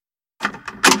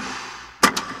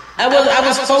I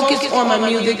was focused on my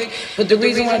music, but the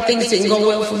reason why things didn't go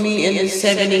well for me in the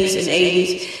 70s and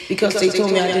 80s, because they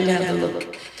told me I didn't have the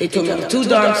look. They told me I was too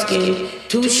dark skinned,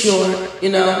 too short,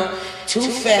 too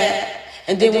fat.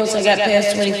 And then once I got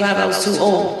past 25, I was too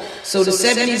old. So the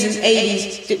 70s and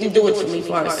 80s didn't do it for me as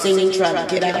far as singing, trying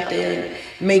to get out there and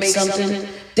make something.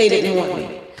 They didn't want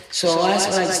me. So that's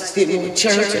why I just did more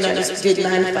church, and I just did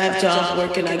 9 to 5 jobs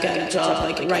working. I got a job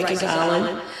like in Rikers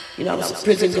Island. I was a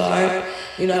prison guard.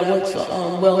 I worked for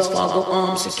Wells Fargo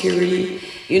Armed Security.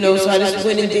 So I just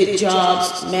went and did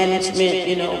jobs, management,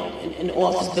 in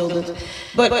office buildings.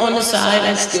 But on the side,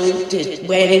 I still did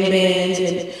wedding bands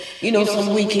and,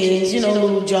 some weekends,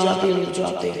 little job here, little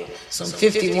job there. So I'm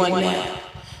 51 now.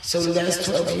 So the last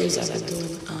 12 years I've been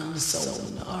doing soul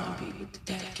and the R&B with the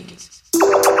Dad Kings.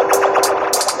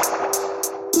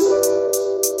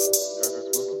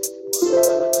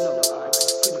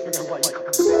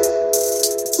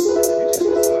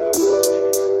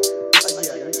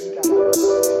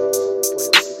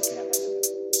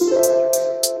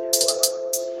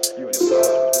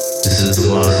 This is the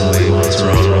modern way,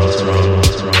 Toronto.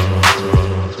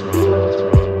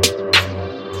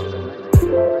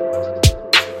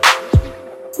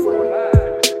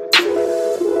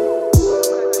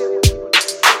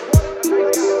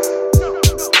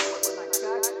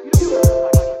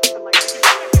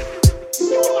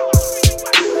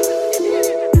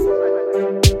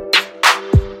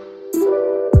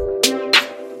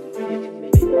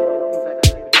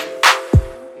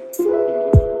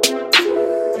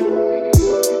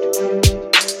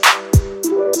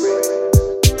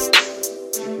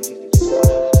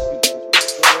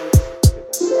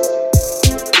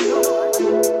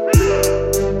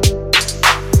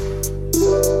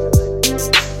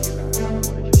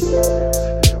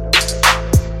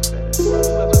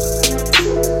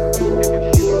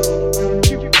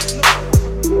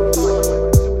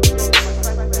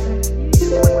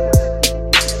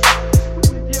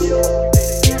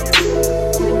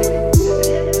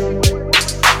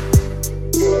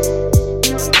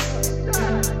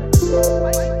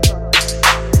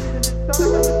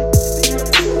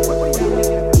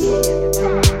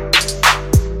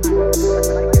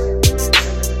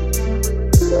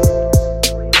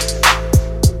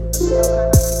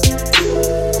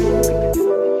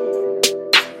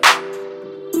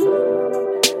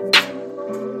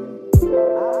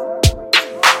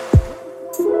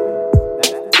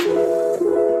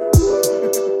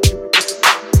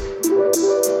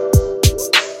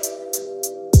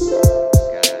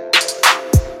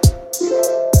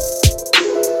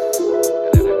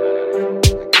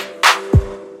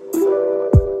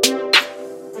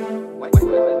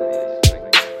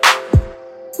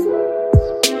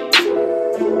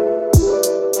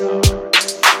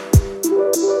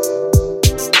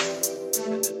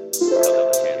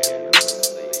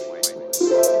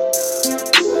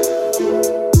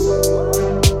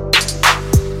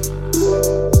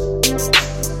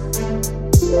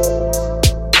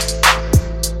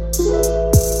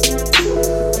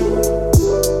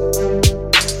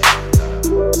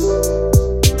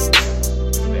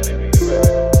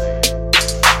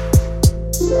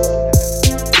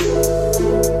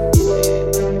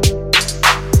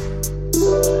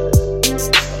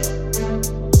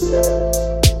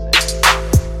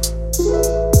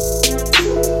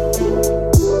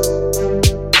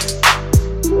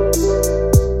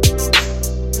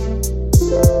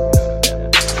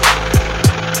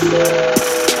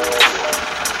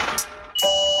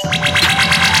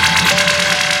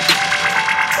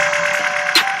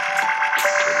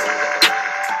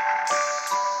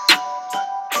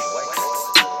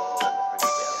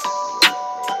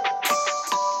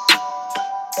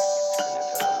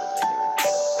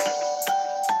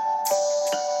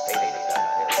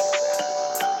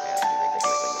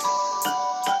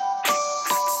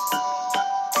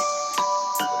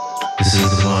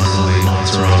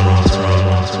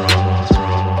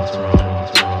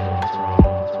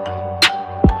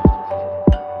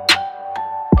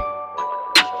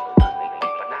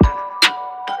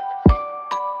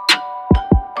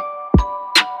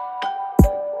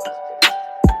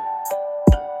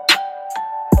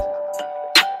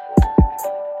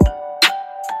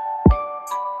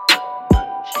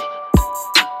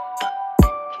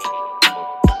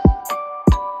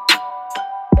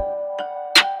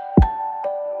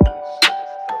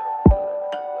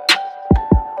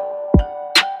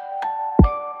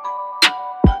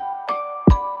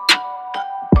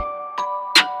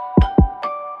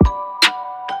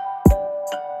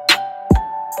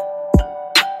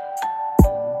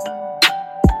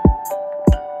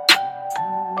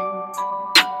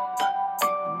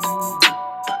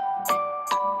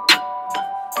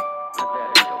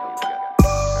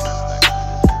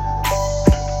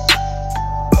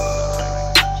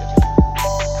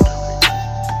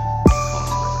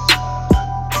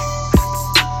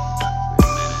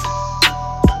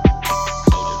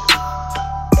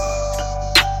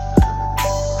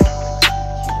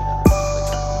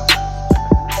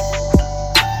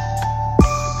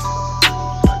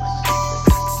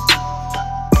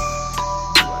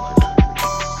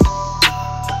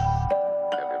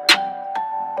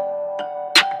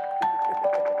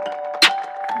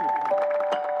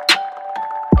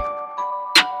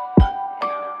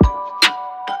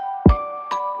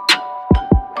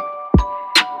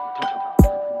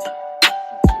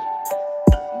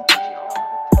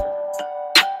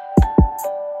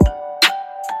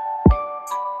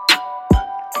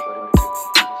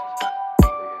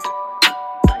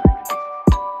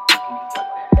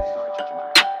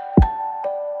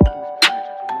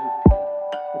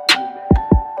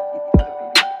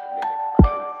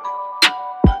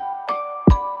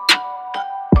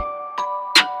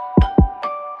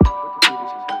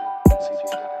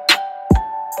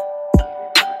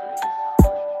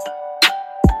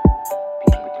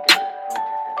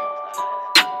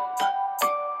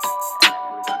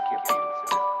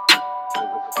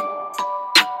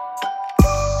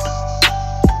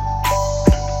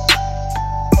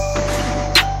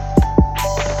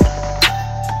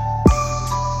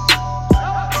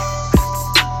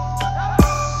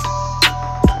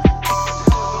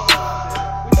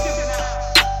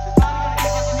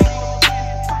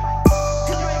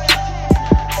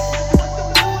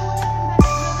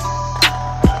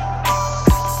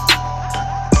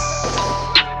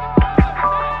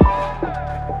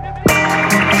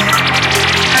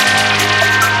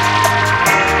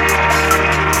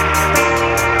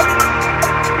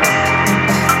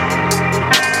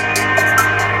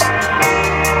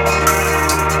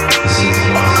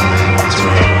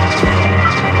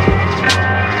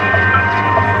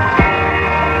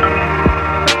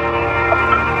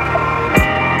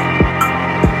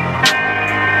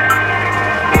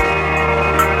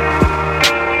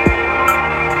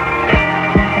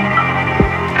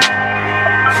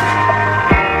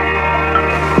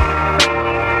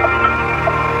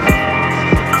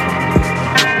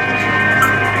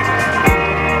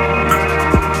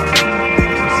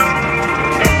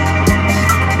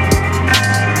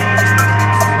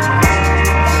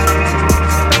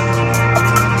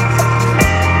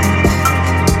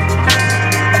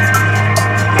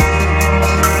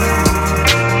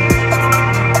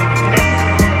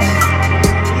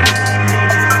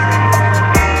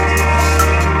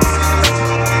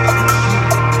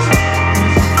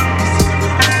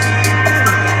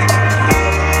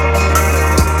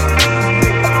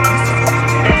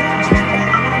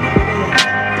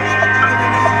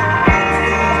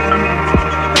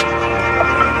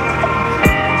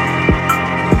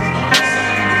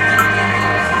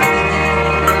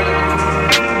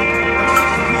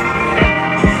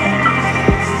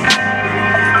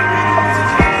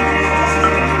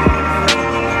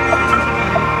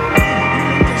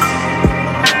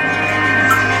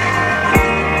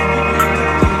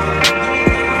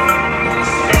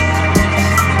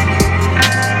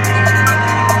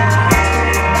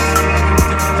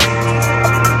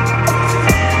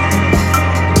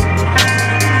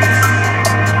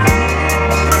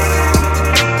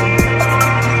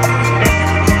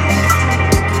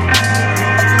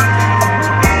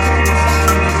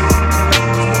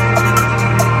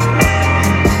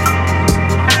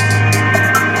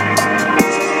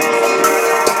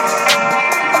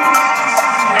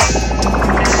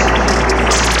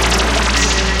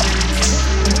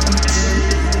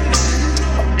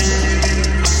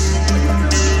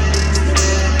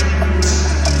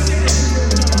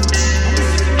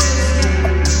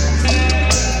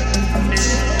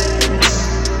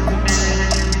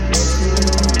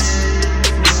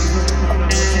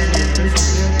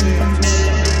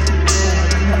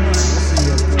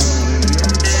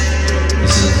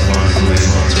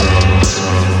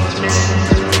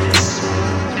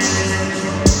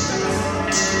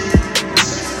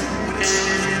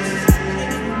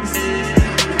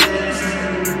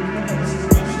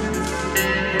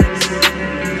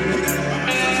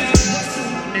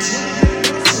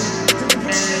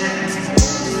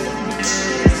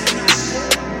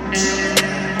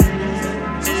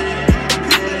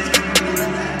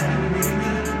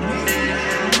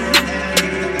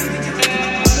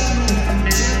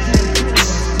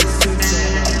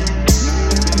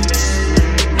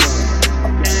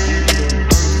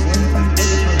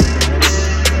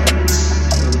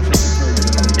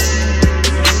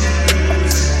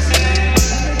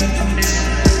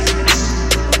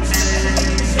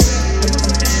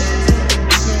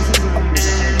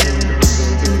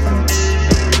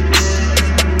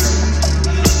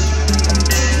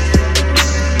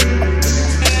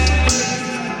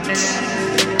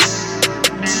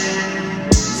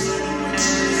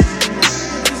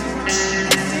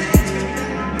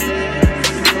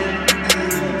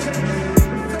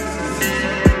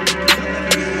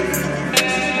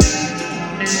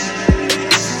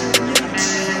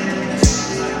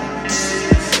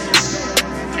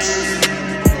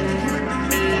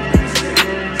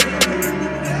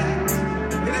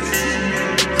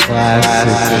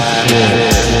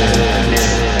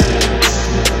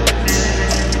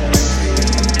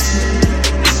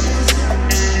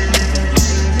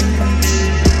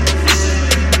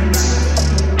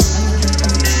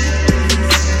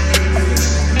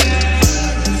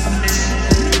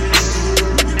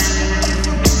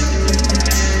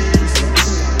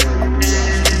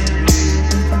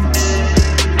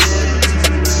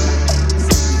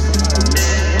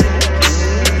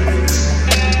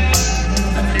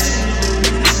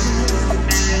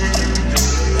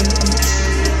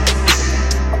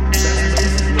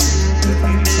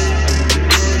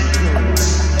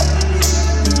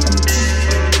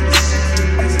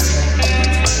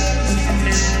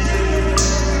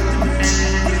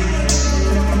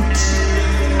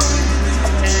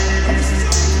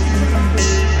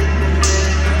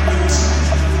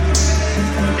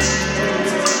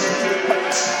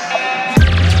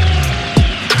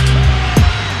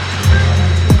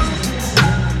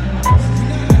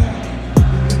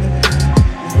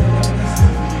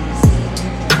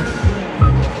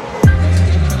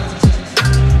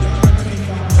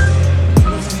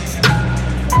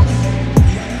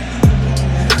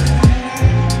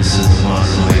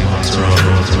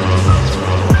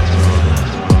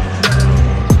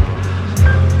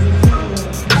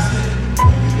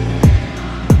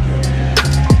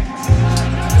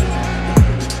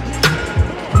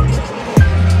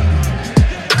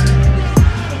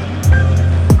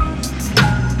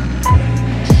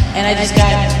 I just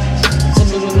got some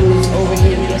little news over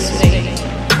here yesterday.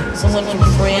 Someone from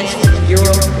France, Euro,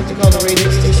 what they call the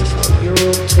radio station, Euro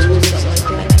 2 or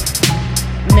something like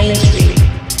that. Main Street.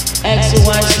 Asked her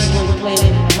why she wasn't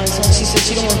playing my song. She said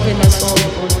she don't want to play my song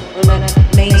on that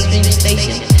mainstream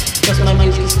station because my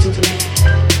music is too black.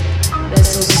 That's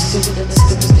so stupid. That's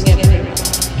the stupidest thing ever heard.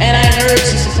 And I heard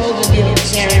she's supposed to be a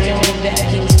Sharon Jones and Dad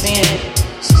King's fan.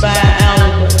 She's by an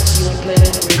album, but she won't play it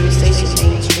on the radio station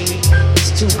mainstream.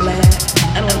 It's too black.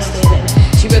 I don't understand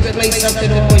that. She rather play something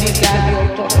on where these guys be all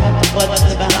talking about the butts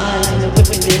and the behinds and the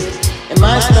whipping this. And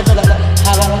my stuff is like,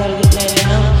 how do I want to get married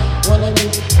now? One of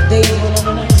these days, one of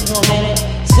the nights, you know, man,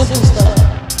 simple stuff.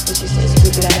 And she says,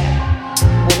 stupid ass.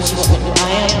 What does she want me to do? I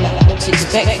am black. What she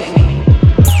expect from me?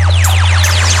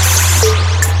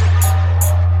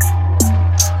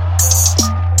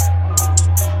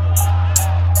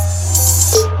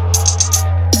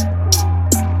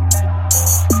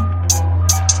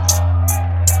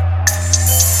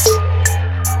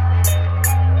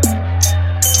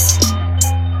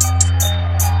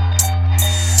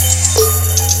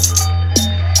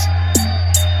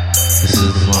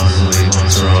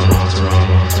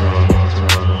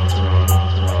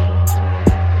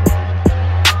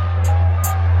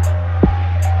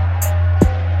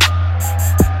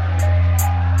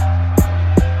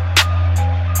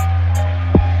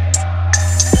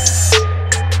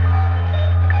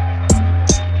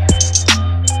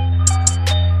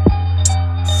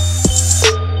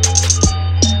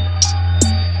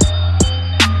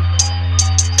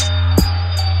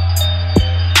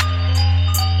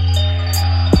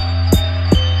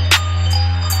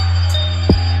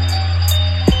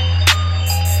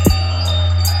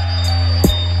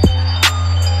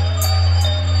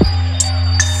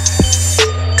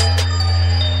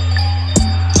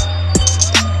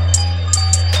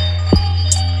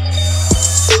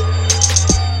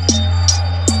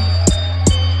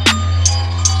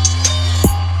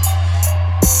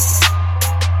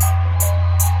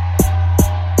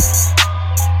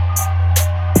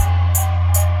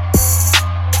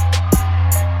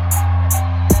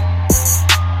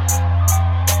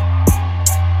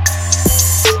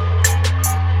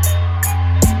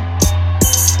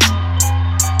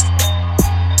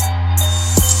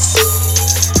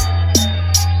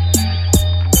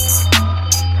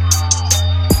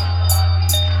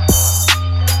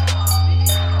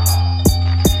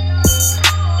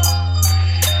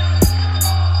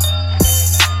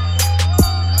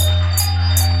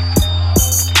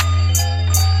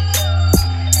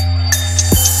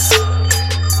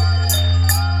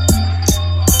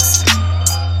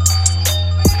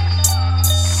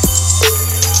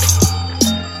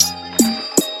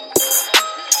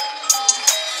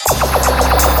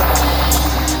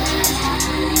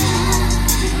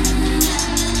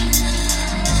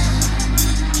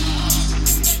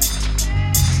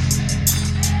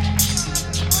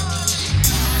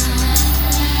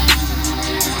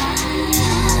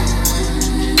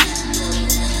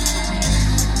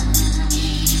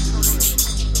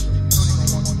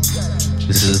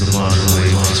 This is the modern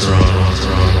way, what's wrong, what's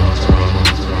wrong, what's wrong,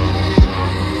 what's wrong.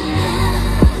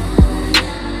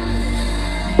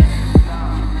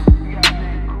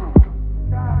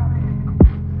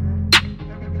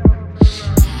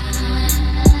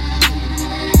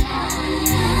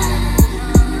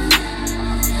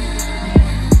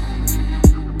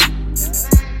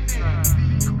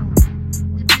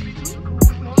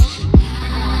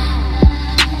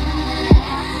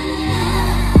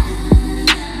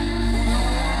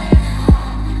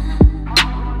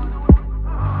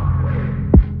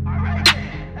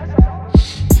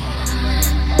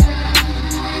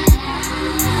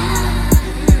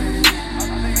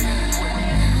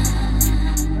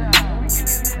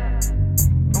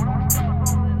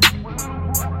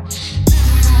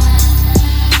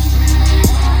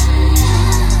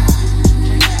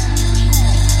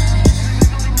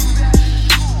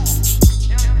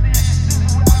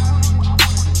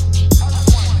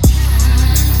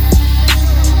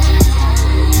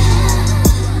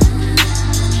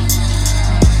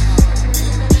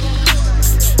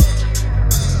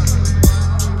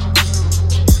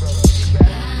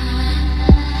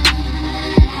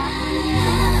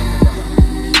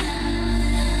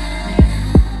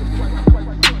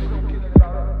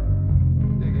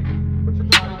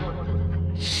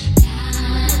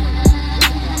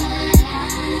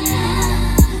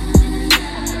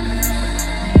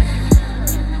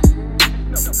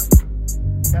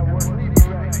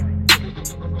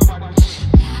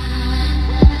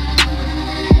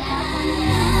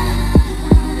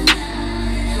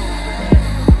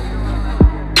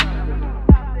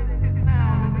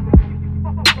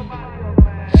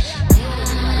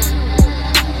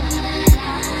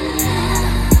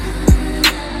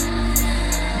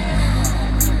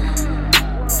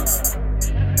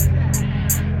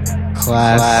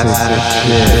 Classic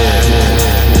shit.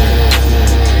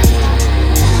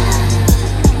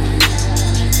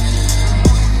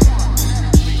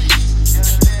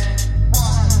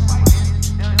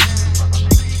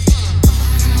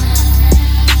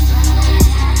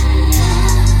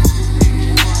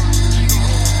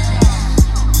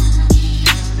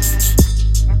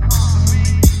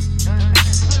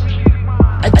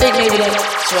 I think maybe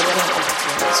that's what happened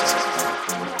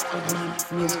with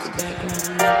my musical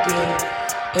background, being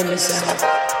in the South,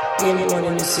 being born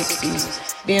in the 60s,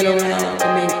 being around, I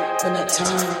mean, in that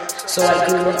time. So I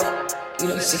grew up,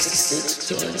 66,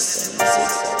 76,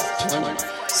 20,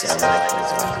 so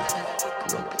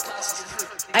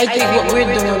I think what we're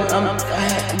doing, I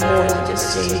had more than just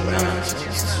James Brown.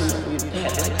 We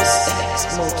had like the Stacks,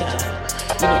 Motown,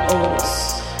 Otis.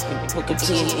 Booker T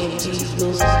and MG's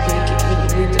Blues, Pinkett,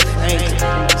 Rita Franklin,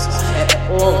 so I had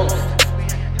all of that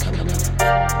coming up.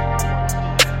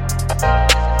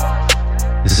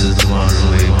 This is the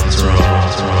modern wave on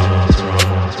Toronto.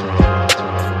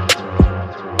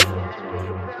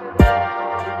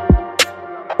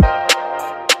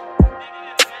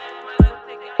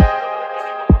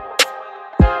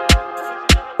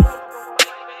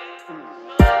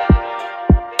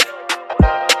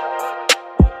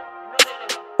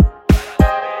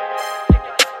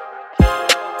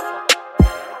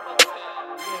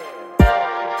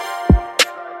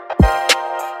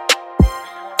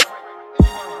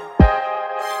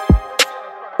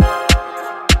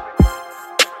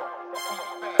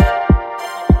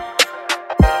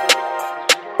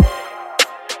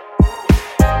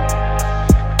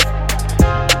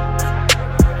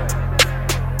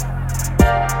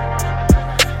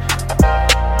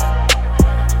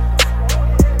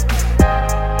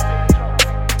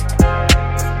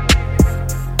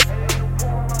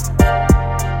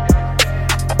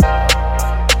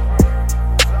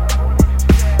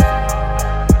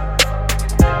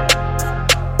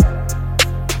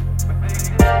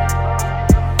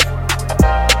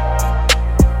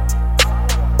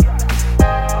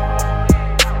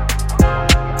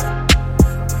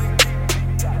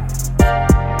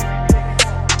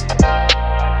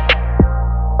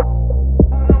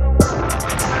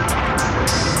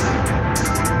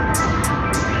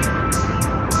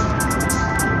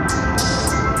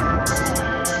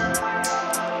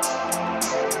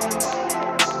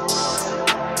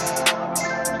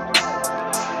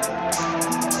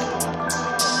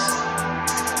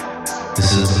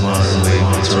 This is the modern wave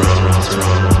on Toronto.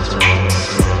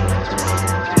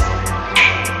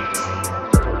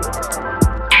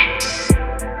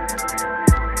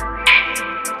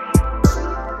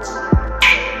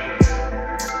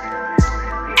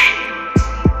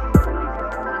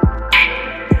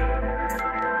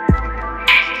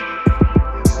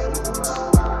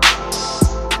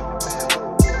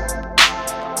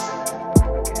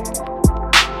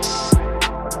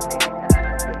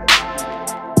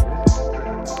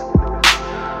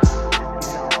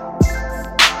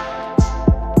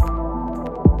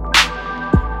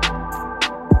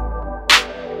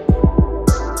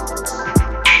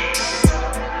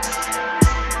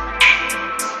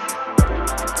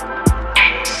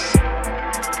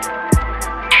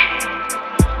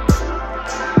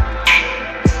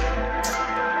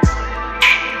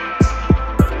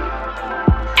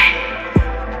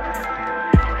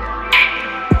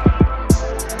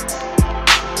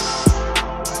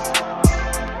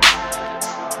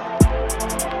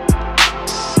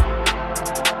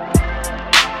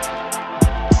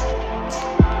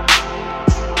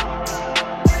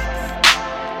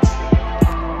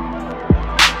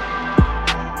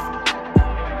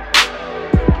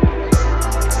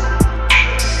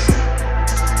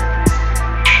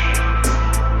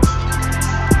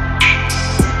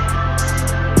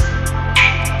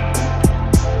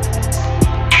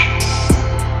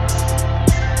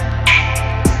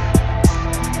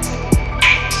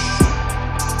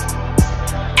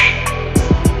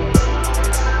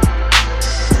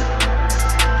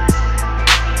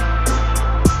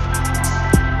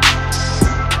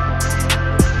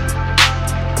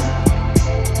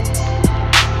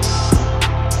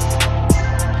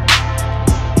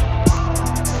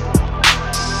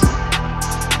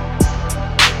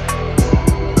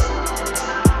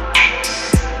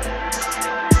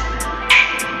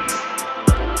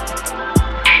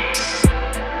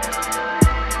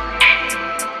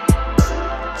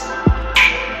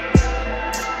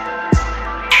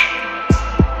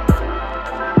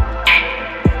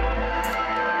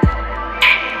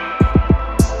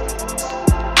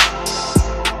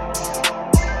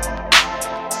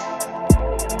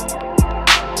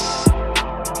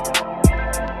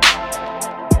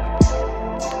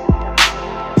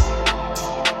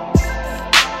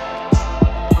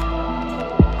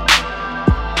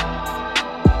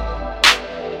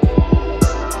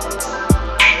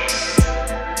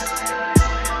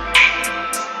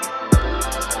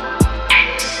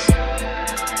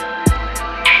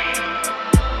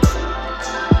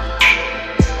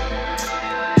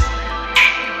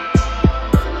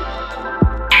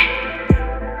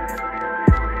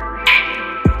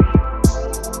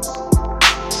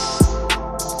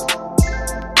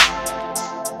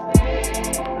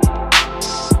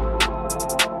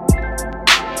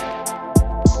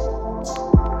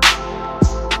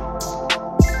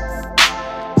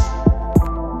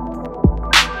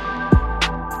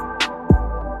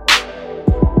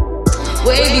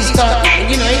 Well, Amy started,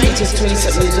 you know, Amy's just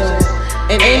 20-something years old.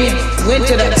 And Amy went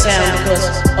to that sound because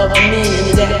of me, and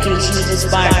in that case, she was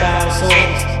inspired by our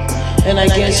songs. And I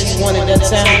guess she wanted that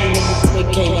sound, and it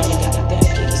came out of that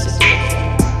case.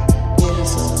 Yeah,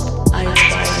 so I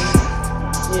inspired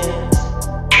her.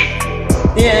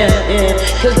 Yeah.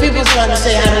 Because people's trying to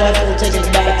say, how do I feel taking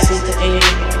a backseat to Amy?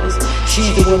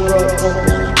 She's the one brought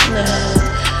home.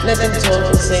 Nah, let them talk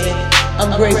and say it.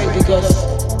 I'm grateful because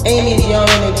Amy's young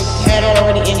and had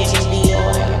already MTV,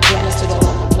 all had blasted all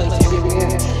over the place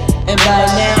everywhere. And by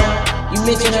now, you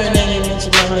mention her name, you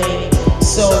mention my name.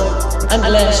 So I'm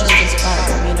glad she was inspired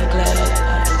by me, and I'm glad I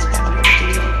inspired her to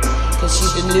do that. Because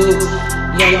she's the new,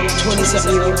 young,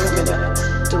 20-something-year-old coming up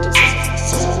doing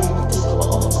something.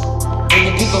 And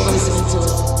the people listening to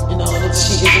it, you know, and if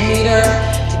she can meet her,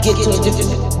 to get to a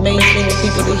different mainstream of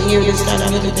people to hear this kind of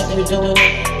music that we're doing,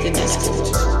 then that's good.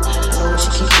 She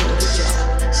keeps doing a good job.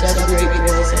 She had a great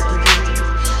voice.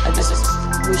 I just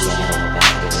wish I had her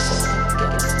back with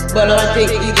her. But I think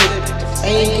either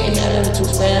Amy came at her too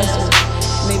fast, or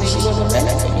maybe she wasn't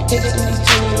ready for it. You take some of these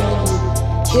 20-year-olds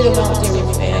and hit them out there real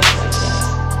fast like that.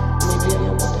 Maybe I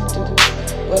don't want them to do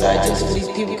it. But I just, for these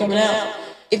people coming out,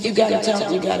 if you got a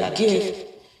talent, you got a gift.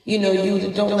 You know,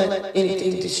 you don't let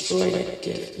anything destroy that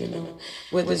gift, you know.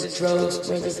 Whether it's drugs,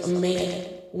 whether it's a man,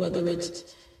 whether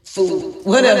it's food,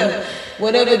 whatever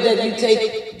that you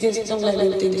take, just don't let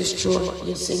anything destroy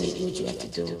your singing, what you have to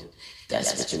do.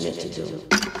 That's what you're meant to do.